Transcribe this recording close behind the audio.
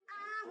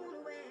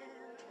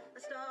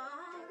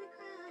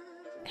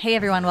Hey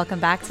everyone, welcome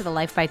back to the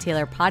Life by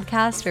Taylor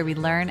podcast, where we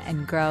learn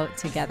and grow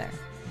together.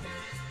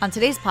 On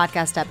today's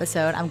podcast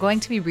episode, I'm going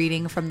to be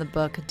reading from the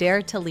book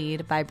Dare to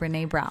Lead by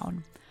Brené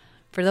Brown.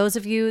 For those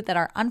of you that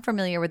are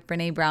unfamiliar with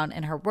Brené Brown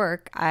and her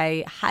work,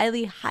 I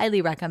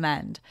highly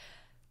recommend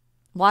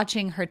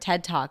watching her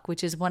TED Talk,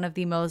 which is one of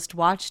the most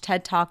watched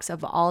TED Talks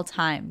of all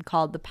time,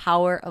 called The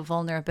Power of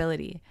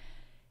Vulnerability.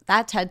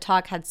 That TED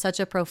Talk had such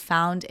a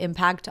profound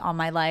impact on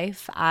my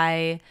life.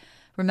 I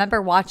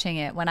remember watching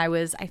it when I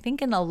was, I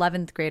think, in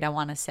 11th grade, I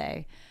want to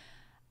say.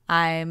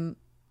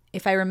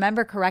 If I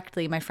remember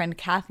correctly, my friend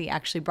Kathy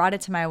actually brought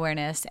it to my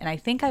awareness, and I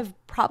think I've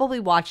probably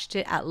watched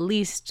it at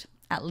least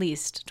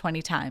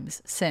 20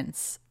 times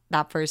since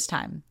that first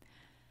time.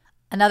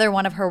 Another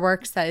one of her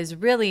works that is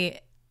really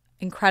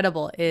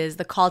incredible is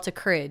The Call to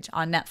Courage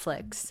on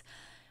Netflix,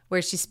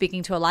 where she's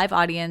speaking to a live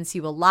audience.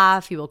 You will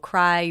laugh, you will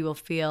cry, you will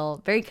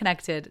feel very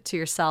connected to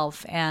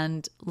yourself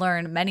and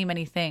learn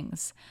many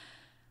things.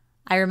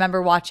 I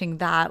remember watching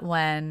that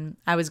when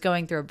I was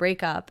going through a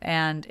breakup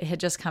and it had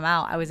just come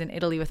out. I was in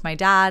Italy with my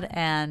dad,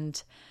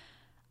 and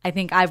I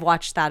think I've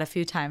watched that a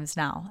few times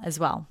now as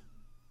well.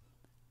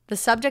 The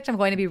subject I'm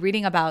going to be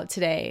reading about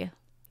today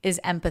is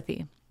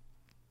empathy.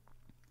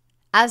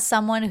 As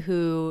someone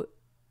who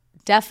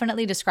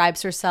definitely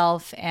describes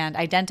herself and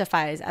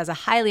identifies as a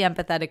highly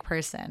empathetic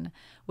person,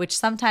 which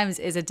sometimes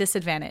is a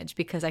disadvantage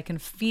because I can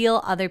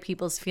feel other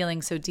people's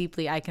feelings so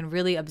deeply. I can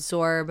really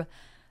absorb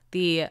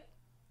the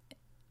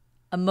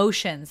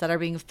emotions that are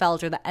being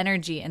felt or the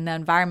energy in the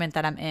environment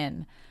that I'm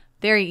in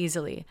very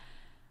easily.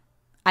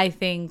 I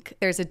think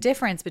there's a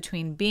difference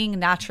between being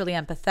naturally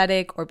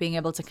empathetic or being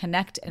able to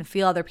connect and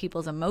feel other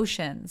people's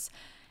emotions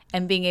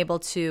and being able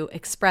to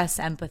express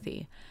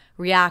empathy,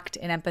 react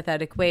in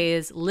empathetic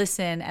ways,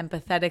 listen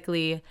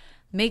empathetically,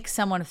 make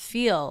someone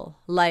feel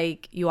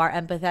like you are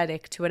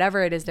empathetic to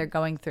whatever it is they're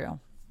going through.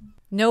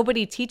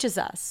 Nobody teaches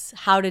us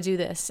how to do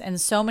this,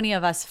 and so many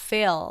of us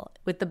fail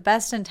with the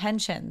best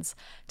intentions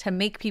to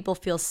make people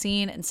feel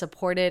seen and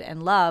supported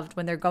and loved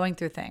when they're going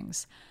through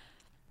things.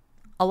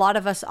 A lot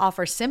of us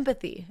offer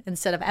sympathy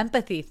instead of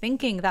empathy,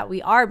 thinking that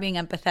we are being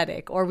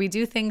empathetic, or we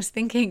do things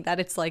thinking that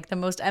it's like the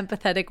most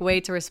empathetic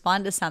way to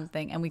respond to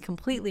something, and we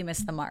completely miss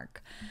the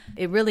mark.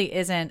 It really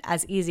isn't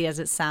as easy as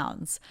it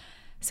sounds.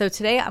 So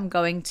today I'm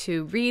going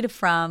to read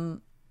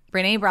from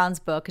Brené Brown's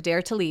book,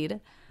 Dare to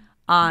Lead,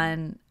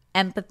 on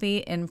empathy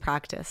in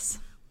practice.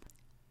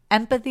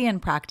 Empathy in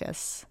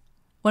practice.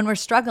 When we're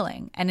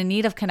struggling and in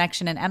need of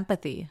connection and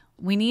empathy,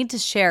 we need to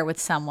share with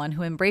someone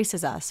who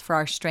embraces us for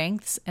our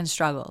strengths and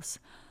struggles,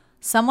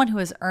 someone who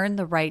has earned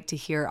the right to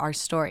hear our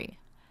story.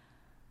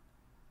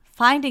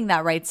 Finding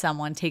that right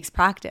someone takes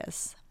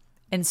practice,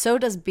 and so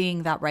does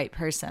being that right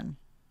person.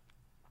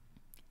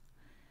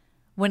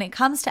 When it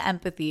comes to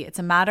empathy, it's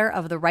a matter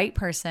of the right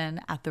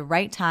person at the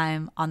right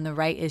time on the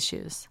right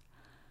issues.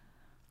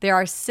 There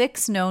are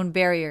 6 known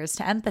barriers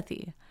to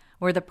empathy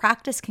where the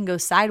practice can go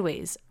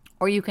sideways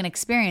or you can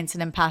experience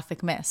an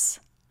empathic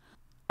miss.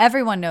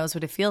 Everyone knows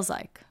what it feels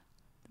like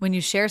when you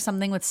share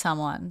something with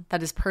someone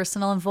that is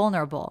personal and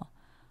vulnerable,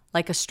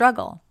 like a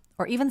struggle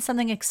or even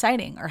something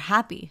exciting or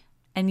happy,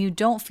 and you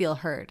don't feel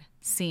heard,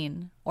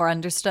 seen, or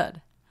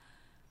understood.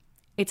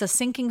 It's a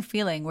sinking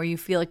feeling where you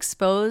feel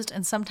exposed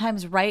and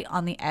sometimes right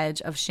on the edge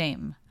of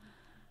shame.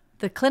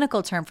 The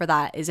clinical term for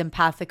that is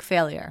empathic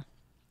failure,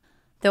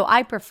 though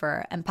I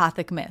prefer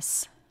empathic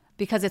miss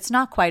because it's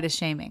not quite as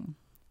shaming.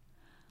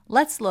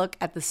 Let's look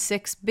at the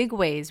 6 big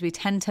ways we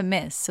tend to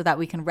miss so that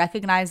we can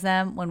recognize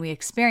them when we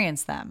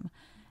experience them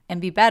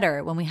and be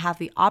better when we have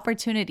the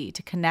opportunity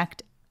to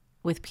connect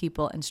with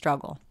people in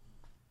struggle.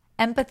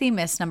 Empathy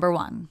miss number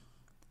 1,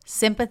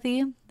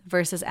 sympathy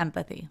versus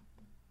empathy.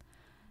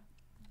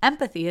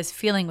 Empathy is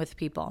feeling with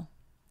people.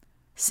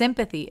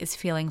 Sympathy is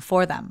feeling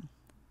for them.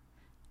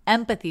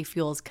 Empathy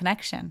fuels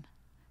connection.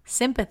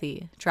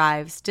 Sympathy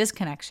drives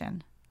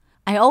disconnection.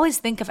 I always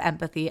think of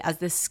empathy as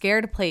this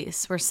scared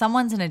place where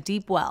someone's in a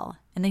deep well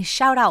and they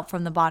shout out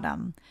from the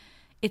bottom,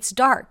 "It's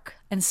dark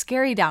and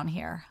scary down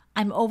here.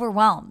 I'm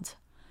overwhelmed."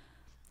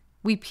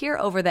 We peer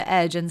over the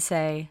edge and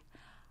say,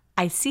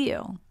 "I see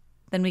you."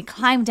 Then we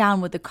climb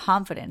down with the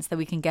confidence that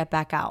we can get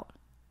back out.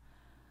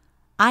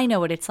 I know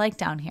what it's like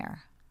down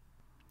here.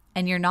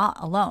 And you're not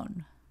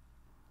alone.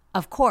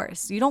 Of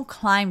course, you don't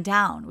climb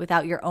down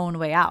without your own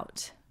way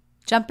out.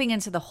 Jumping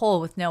into the hole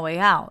with no way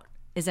out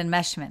is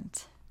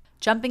enmeshment.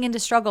 Jumping into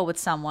struggle with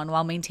someone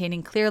while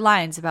maintaining clear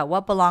lines about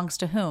what belongs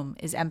to whom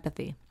is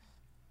empathy.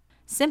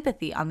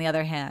 Sympathy, on the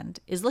other hand,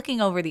 is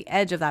looking over the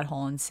edge of that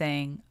hole and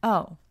saying,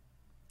 "Oh,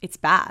 it's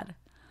bad.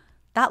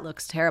 That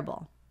looks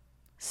terrible.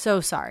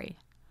 So sorry."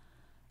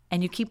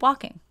 And you keep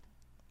walking.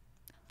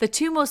 The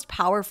 2 most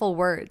powerful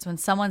words when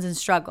someone's in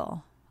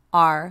struggle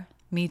are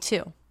 "me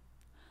too."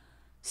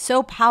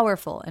 So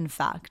powerful, in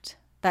fact,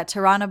 that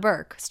Tarana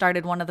Burke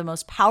started one of the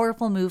most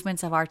powerful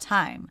movements of our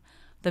time,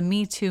 the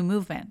Me Too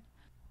movement,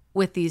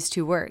 with these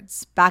 2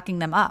 words, backing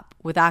them up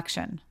with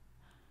action.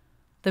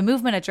 The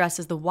movement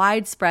addresses the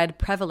widespread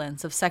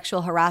prevalence of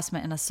sexual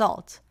harassment and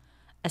assault,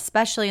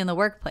 especially in the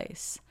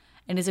workplace,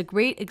 and is a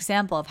great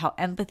example of how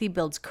empathy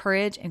builds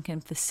courage and can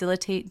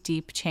facilitate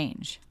deep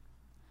change.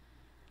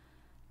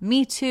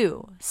 Me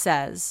Too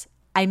says,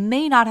 I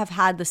may not have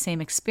had the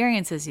same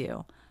experience as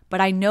you, but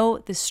I know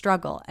the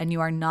struggle and you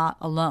are not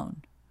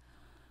alone.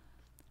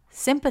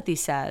 Sympathy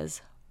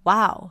says,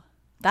 wow,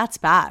 that's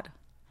bad.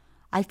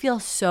 I feel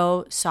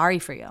so sorry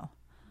for you.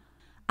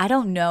 I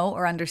don't know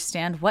or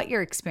understand what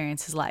your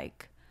experience is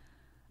like,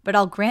 but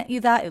I'll grant you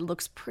that it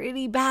looks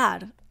pretty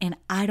bad and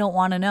I don't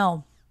want to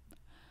know.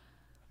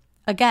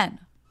 Again,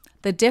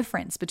 the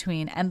difference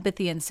between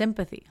empathy and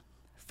sympathy,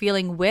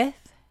 feeling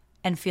with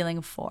and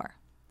feeling for.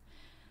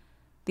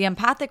 The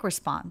empathic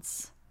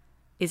response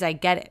is I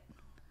get it.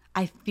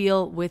 I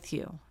feel with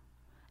you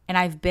and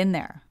I've been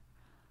there.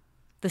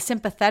 The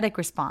sympathetic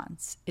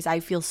response is I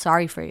feel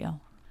sorry for you.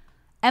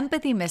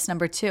 Empathy miss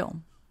number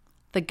 2,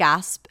 the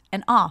gasp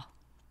and awe.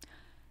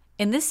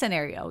 In this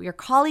scenario, your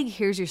colleague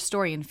hears your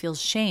story and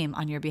feels shame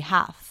on your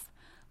behalf.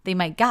 They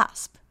might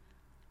gasp,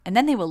 and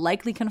then they will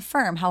likely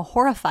confirm how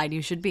horrified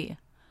you should be.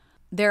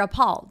 They're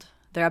appalled,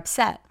 they're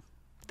upset.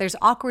 There's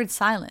awkward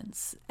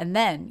silence, and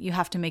then you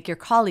have to make your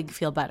colleague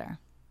feel better.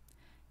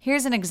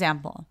 Here's an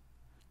example.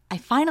 I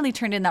finally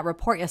turned in that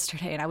report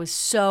yesterday and I was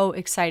so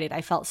excited.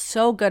 I felt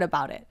so good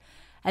about it.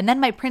 And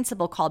then my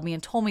principal called me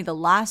and told me the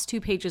last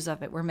 2 pages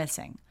of it were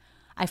missing.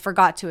 I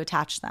forgot to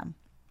attach them.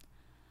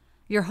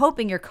 You're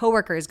hoping your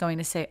coworker is going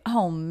to say,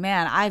 oh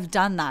man, I've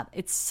done that.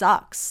 It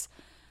sucks.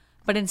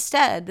 But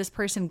instead, this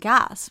person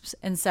gasps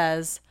and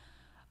says,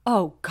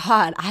 oh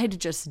God, I'd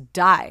just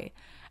die.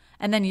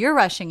 And then you're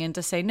rushing in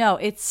to say, no,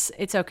 it's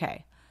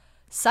okay.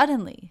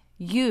 Suddenly,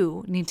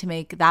 you need to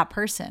make that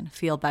person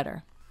feel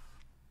better.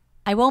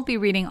 I won't be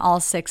reading all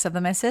 6 of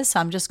the misses, so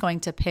I'm just going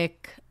to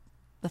pick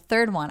the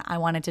third one I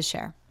wanted to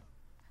share.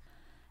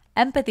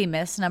 Empathy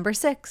miss number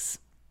 6.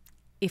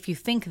 If you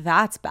think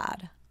that's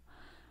bad.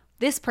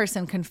 This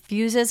person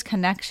confuses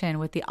connection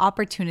with the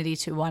opportunity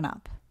to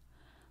one-up.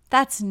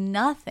 That's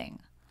nothing.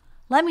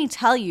 Let me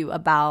tell you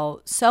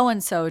about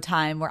so-and-so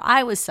time where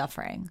I was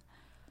suffering.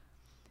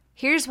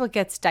 Here's what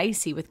gets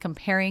dicey with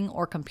comparing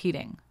or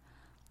competing.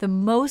 The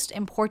most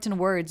important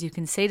words you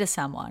can say to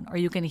someone or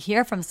you can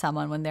hear from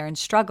someone when they're in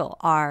struggle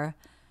are,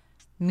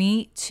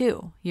 me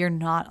too, you're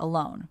not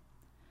alone.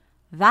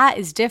 That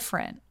is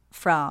different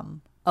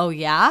from, oh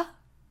yeah,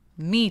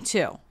 me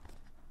too.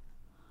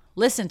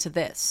 Listen to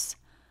this.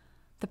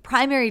 The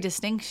primary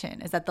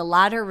distinction is that the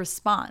latter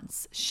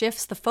response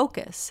shifts the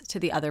focus to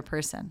the other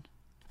person.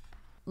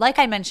 Like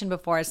I mentioned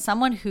before, as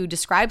someone who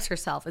describes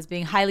herself as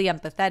being highly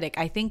empathetic,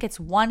 I think it's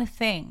one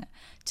thing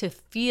to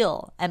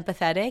feel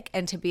empathetic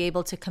and to be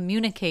able to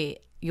communicate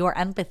your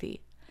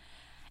empathy.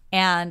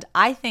 And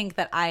I think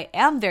that I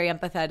am very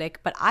empathetic,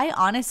 but I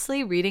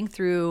honestly, reading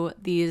through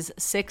these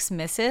 6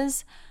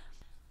 misses,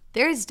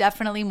 there is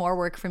definitely more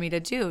work for me to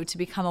do to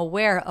become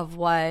aware of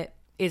what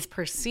is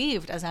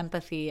perceived as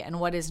empathy and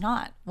what is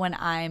not when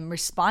I'm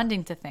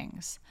responding to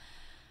things.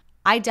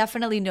 I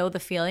definitely know the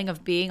feeling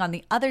of being on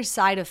the other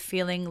side of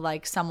feeling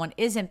like someone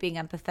isn't being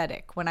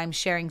empathetic when I'm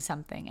sharing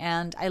something.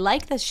 And I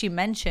like that she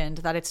mentioned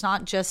that it's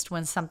not just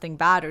when something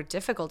bad or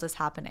difficult is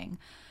happening.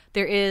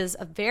 There is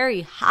a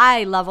very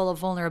high level of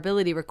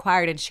vulnerability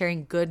required in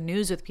sharing good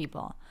news with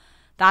people.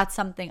 That's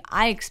something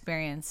I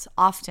experience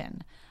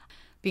often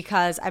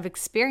because I've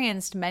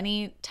experienced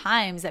many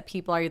times that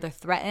people are either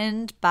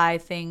threatened by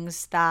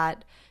things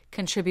that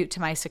contribute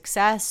to my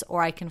success,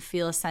 or I can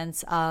feel a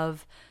sense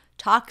of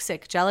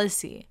toxic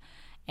jealousy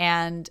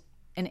and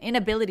an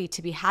inability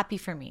to be happy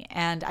for me.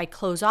 And I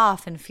close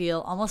off and feel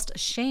almost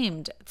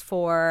ashamed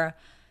for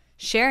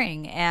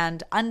sharing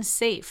and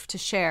unsafe to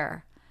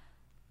share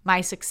my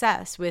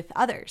success with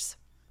others.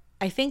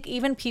 I think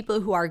even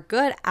people who are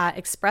good at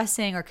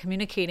expressing or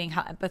communicating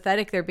how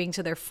empathetic they're being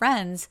to their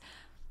friends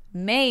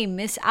may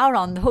miss out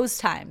on those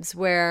times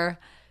where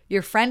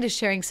your friend is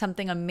sharing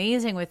something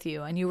amazing with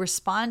you and you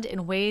respond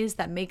in ways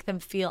that make them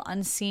feel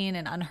unseen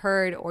and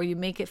unheard, or you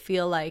make it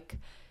feel like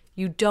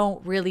you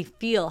don't really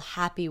feel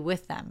happy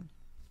with them.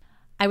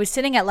 I was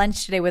sitting at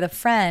lunch today with a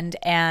friend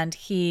and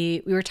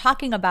we were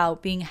talking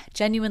about being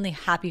genuinely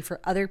happy for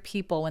other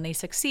people when they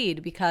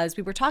succeed, because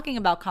we were talking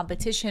about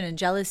competition and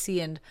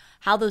jealousy and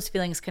how those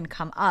feelings can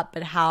come up,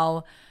 but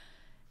how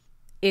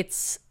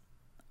it's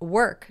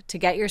work to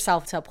get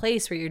yourself to a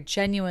place where you're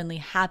genuinely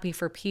happy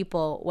for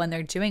people when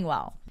they're doing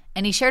well.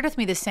 And he shared with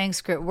me the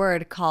Sanskrit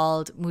word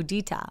called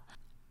mudita,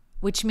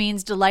 which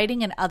means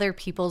delighting in other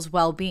people's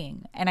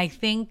well-being. And I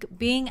think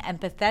being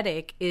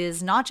empathetic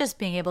is not just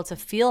being able to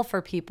feel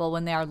for people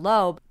when they are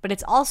low, but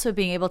it's also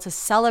being able to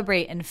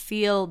celebrate and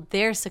feel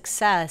their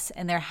success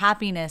and their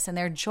happiness and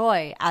their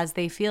joy as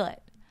they feel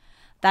it.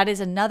 That is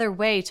another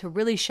way to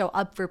really show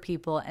up for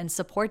people and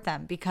support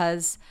them,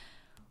 because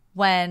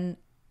when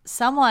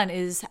someone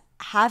is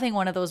having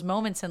one of those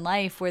moments in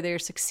life where they're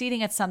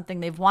succeeding at something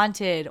they've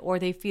wanted, or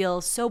they feel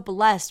so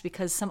blessed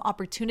because some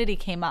opportunity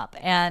came up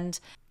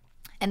and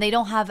they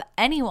don't have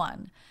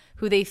anyone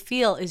who they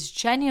feel is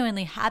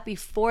genuinely happy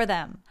for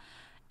them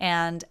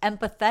and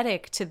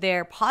empathetic to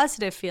their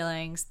positive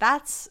feelings,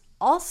 that's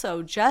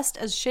also just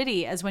as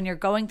shitty as when you're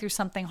going through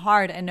something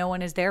hard and no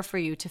one is there for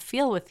you to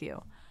feel with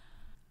you.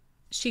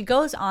 She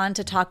goes on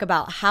to talk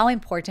about how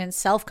important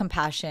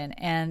self-compassion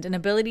and an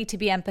ability to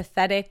be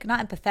empathetic,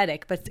 not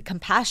empathetic, but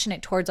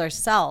compassionate towards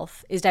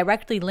ourselves is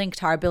directly linked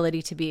to our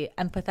ability to be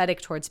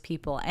empathetic towards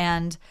people.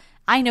 And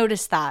I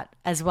noticed that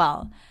as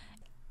well.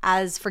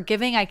 As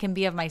forgiving I can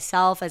be of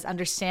myself, as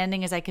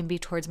understanding as I can be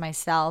towards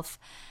myself,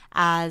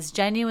 as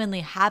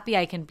genuinely happy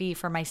I can be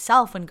for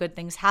myself when good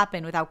things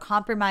happen without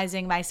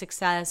compromising my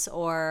success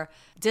or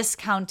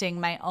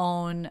discounting my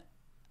own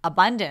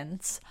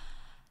abundance,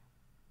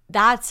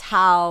 that's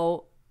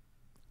how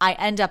I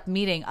end up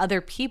meeting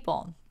other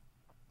people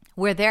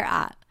where they're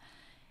at.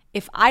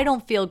 If I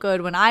don't feel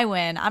good when I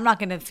win, I'm not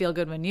going to feel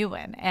good when you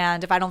win.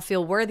 And if I don't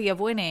feel worthy of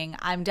winning,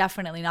 I'm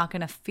definitely not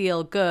going to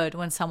feel good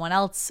when someone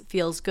else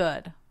feels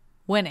good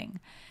winning.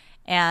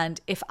 And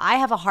if I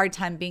have a hard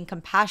time being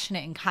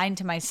compassionate and kind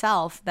to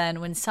myself, then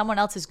when someone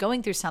else is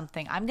going through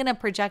something, I'm going to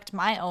project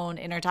my own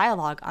inner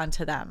dialogue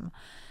onto them.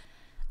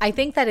 I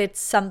think that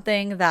it's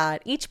something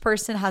that each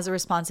person has a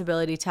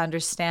responsibility to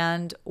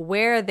understand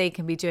where they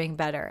can be doing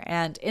better.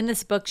 And in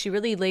this book, she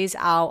really lays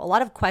out a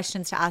lot of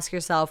questions to ask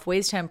yourself,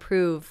 ways to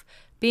improve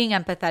being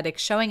empathetic,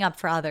 showing up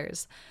for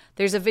others.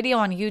 There's a video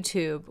on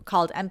YouTube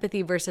called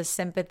Empathy versus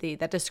Sympathy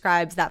that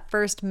describes that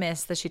first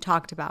miss that she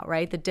talked about,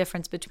 right? The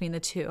difference between the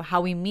two,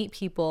 how we meet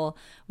people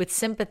with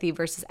sympathy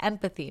versus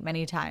empathy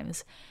many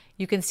times.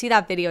 You can see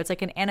that video. It's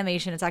like an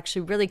animation. It's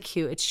actually really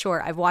cute. It's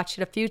short. I've watched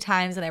it a few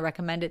times and I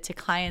recommend it to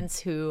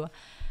clients who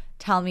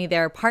tell me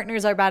their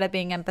partners are bad at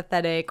being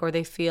empathetic or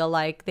they feel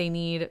like they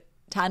need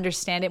to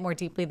understand it more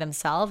deeply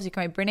themselves. You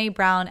can write Brene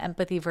Brown,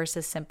 Empathy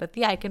versus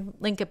Sympathy. I can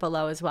link it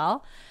below as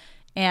well.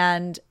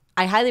 And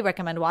I highly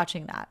recommend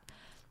watching that.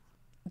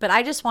 But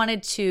I just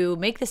wanted to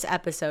make this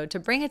episode to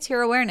bring it to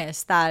your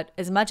awareness that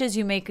as much as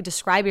you may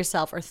describe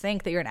yourself or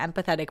think that you're an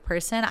empathetic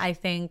person, I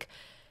think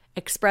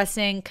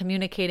expressing,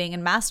 communicating,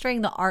 and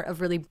mastering the art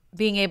of really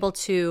being able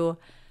to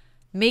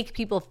make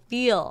people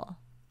feel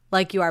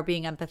like you are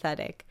being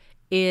empathetic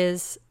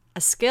is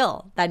a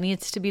skill that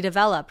needs to be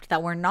developed,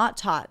 that we're not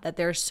taught, that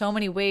there are so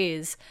many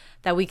ways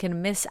that we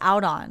can miss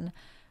out on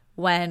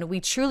when we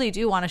truly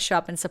do want to show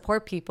up and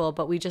support people,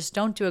 but we just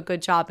don't do a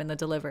good job in the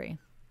delivery.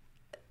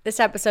 This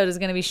episode is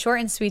going to be short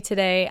and sweet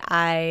today.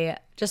 I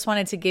just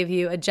wanted to give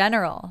you a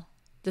general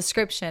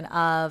description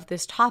of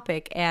this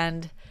topic,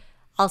 and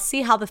I'll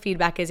see how the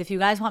feedback is. If you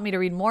guys want me to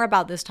read more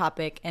about this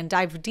topic and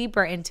dive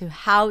deeper into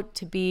how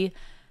to be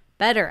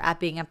better at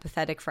being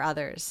empathetic for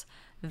others,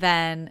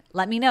 then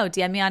let me know.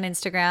 DM me on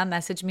Instagram,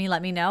 message me,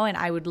 let me know. And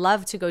I would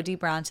love to go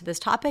deeper onto this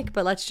topic,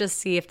 but let's just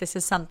see if this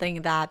is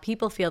something that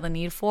people feel the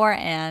need for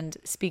and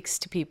speaks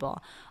to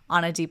people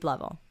on a deep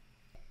level.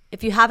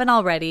 If you haven't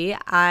already,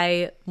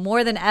 I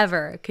more than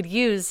ever could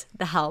use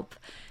the help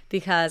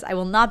because I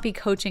will not be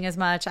coaching as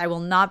much. I will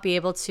not be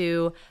able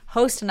to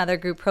host another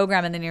group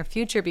program in the near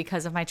future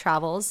because of my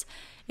travels.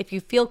 If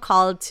you feel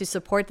called to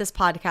support this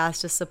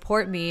podcast, to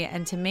support me,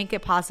 and to make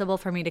it possible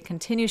for me to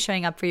continue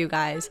showing up for you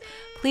guys,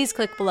 please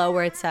click below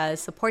where it says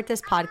support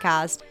this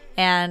podcast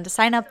and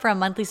sign up for a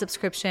monthly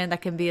subscription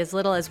that can be as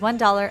little as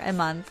 $1 a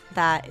month.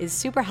 That is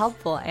super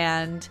helpful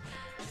and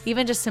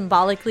even just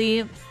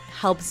symbolically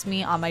helps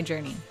me on my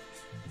journey.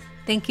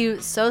 Thank you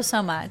so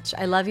much.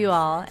 I love you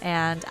all,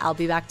 and I'll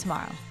be back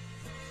tomorrow.